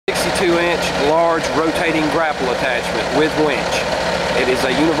32-inch large rotating grapple attachment with winch. It is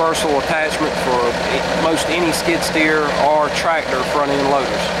a universal attachment for most any skid steer or tractor front end loaders.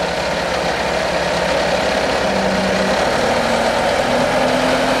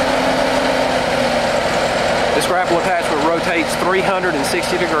 This grapple attachment rotates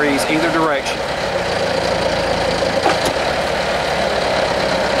 360 degrees either direction.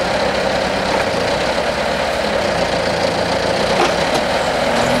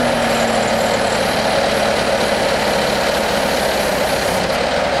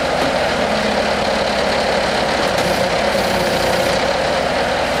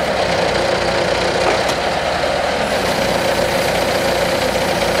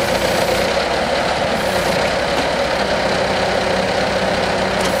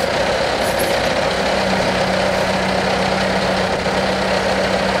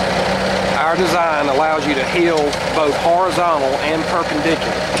 Our design allows you to heel both horizontal and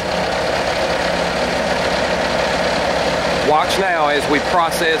perpendicular. Watch now as we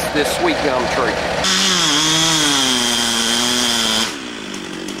process this sweet gum tree.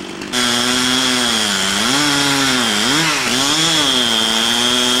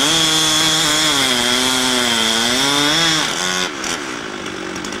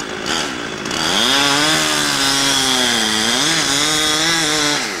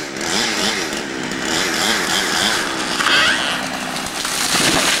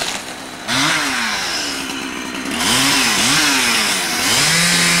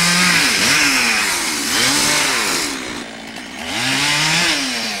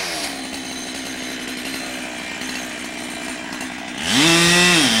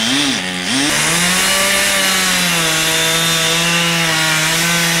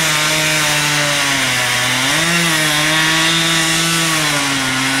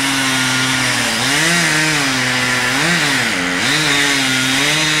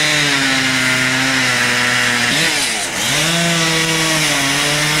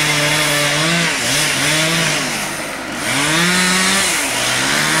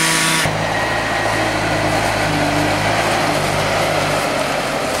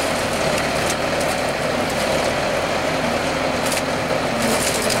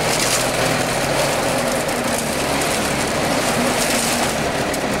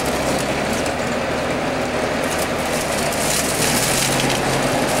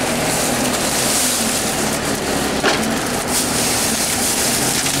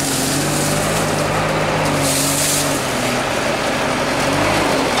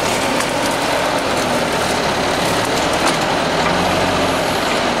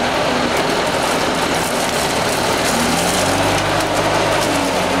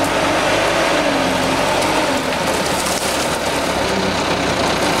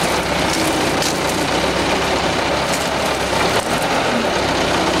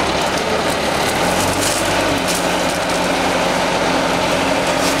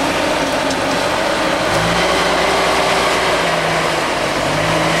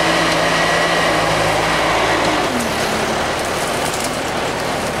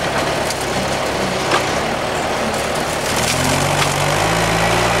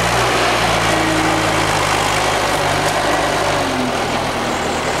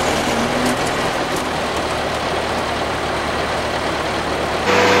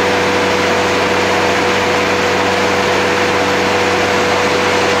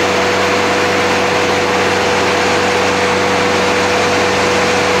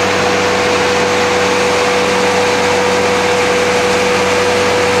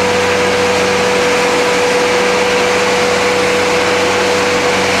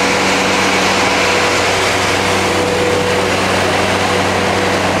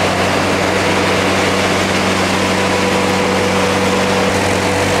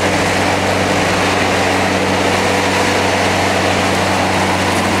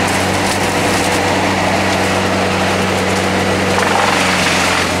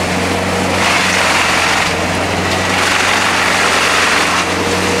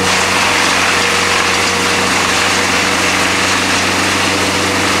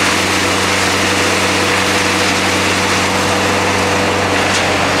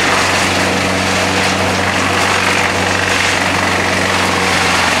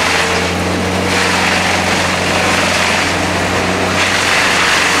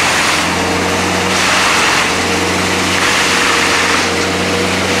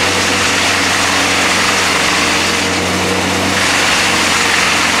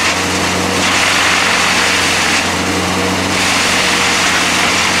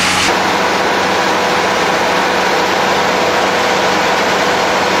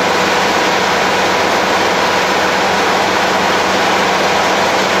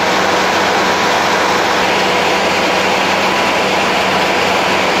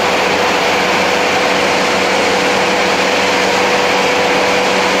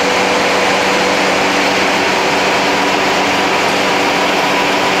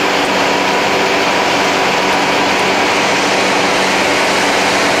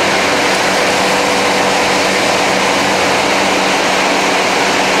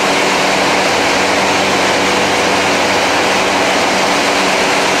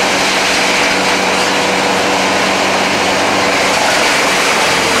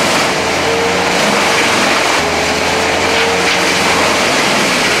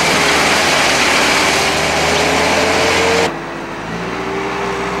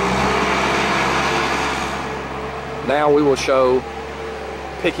 Now we will show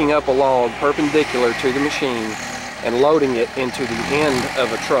picking up a log perpendicular to the machine and loading it into the end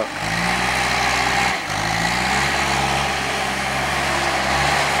of a truck.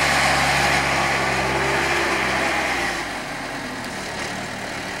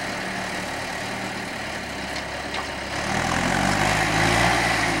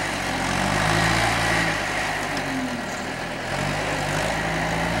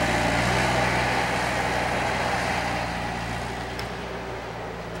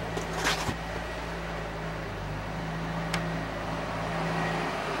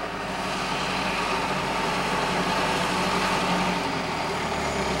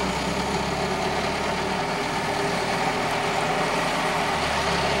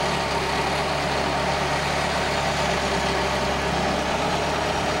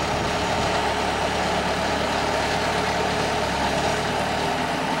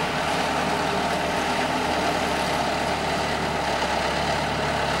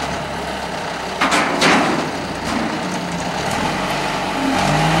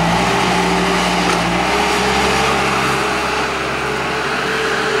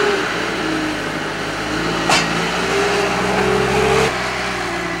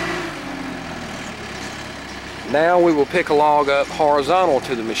 Now we will pick a log up horizontal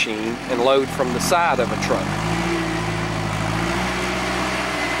to the machine and load from the side of a truck.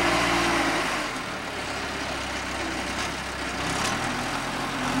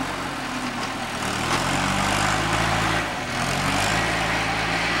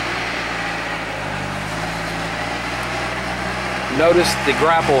 Notice the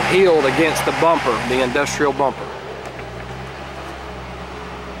grapple heeled against the bumper, the industrial bumper.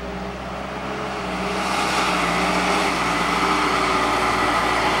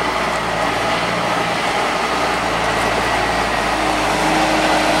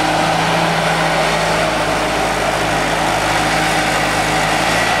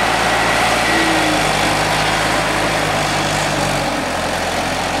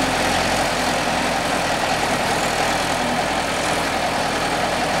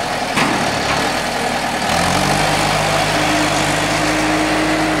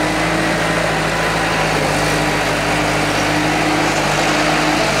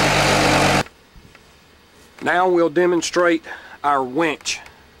 Now we'll demonstrate our winch.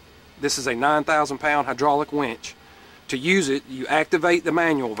 This is a 9,000 pound hydraulic winch. To use it, you activate the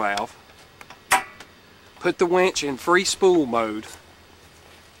manual valve, put the winch in free spool mode,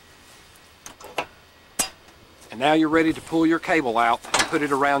 and now you're ready to pull your cable out and put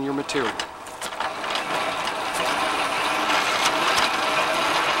it around your material.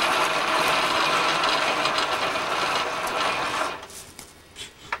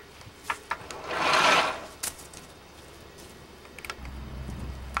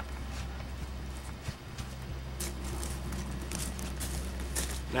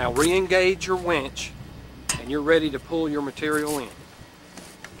 Now re-engage your winch and you're ready to pull your material in.